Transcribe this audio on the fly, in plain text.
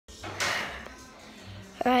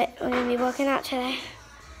Alright, we're going to be working out today.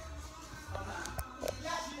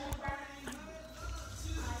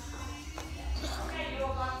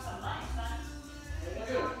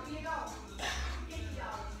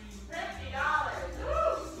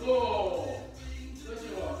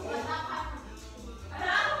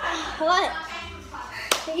 What?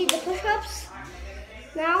 We did the push-ups.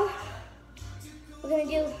 Now, we're going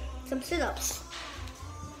to do some sit-ups.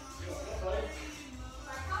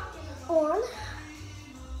 1,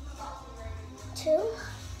 2,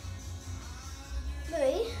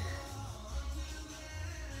 3,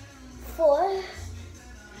 4,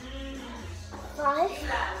 5,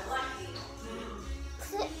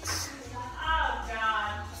 6,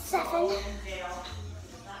 7,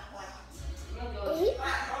 8,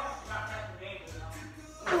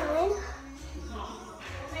 9,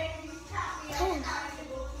 10.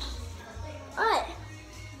 Alright,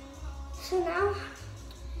 so now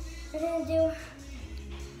we're going to do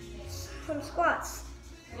some squats.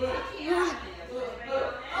 1,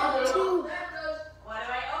 2,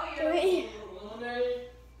 3,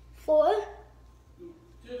 4,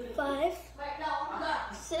 5,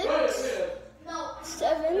 6,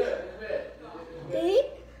 7, 8,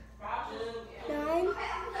 9,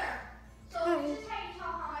 10.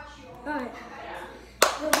 Alright,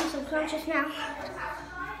 we'll do some crunches now.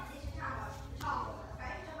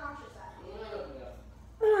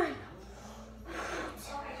 1,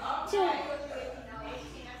 2,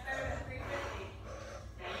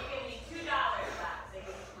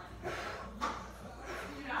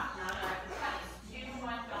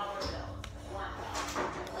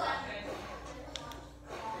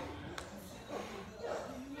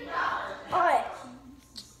 'Alright,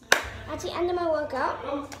 that's the end of my workout.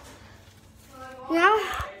 Now,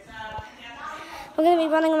 we're going to be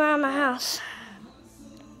running around my house.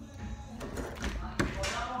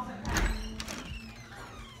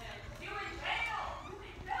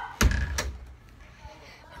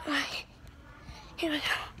 Alright, here we go.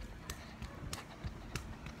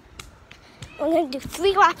 I'm going to do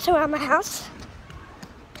 3 laps around my house.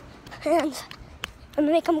 And I'm going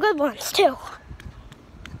to make them good ones, too.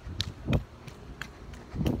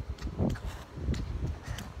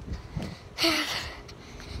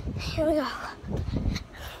 Here we go.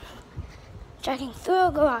 Jogging through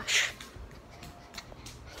a garage.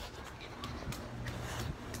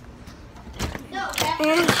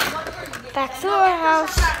 And back through our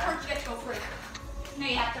house. No,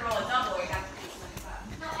 you have to roll a double or you have to do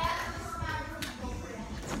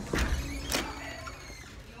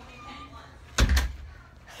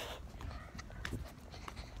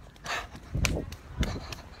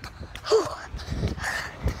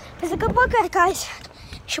It's a good workout, guys.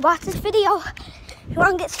 You should watch this video. If you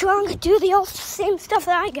want to get strong, do the same stuff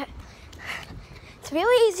that I get. It's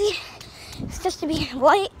really easy. It's just to be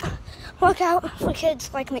light workout for kids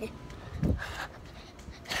like me.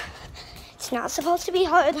 It's not supposed to be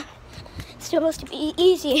hard. It's supposed to be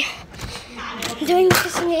easy. I'm doing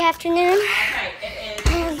this in the afternoon.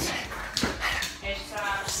 And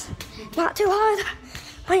not too hard.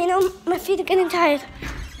 But you know, my feet are getting tired.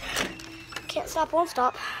 Can't stop, won't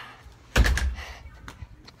stop.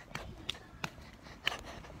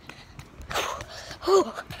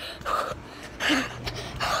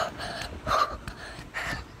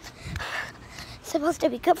 It's supposed to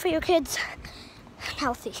be good for your kids and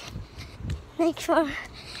healthy. Make sure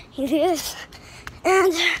you do this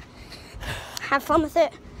and have fun with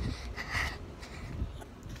it.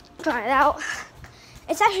 Try it out.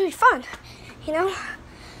 It's actually fun, you know?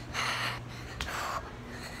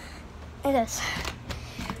 It is.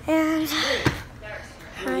 And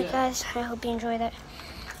alright guys, I hope you enjoyed it.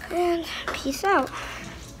 And peace out.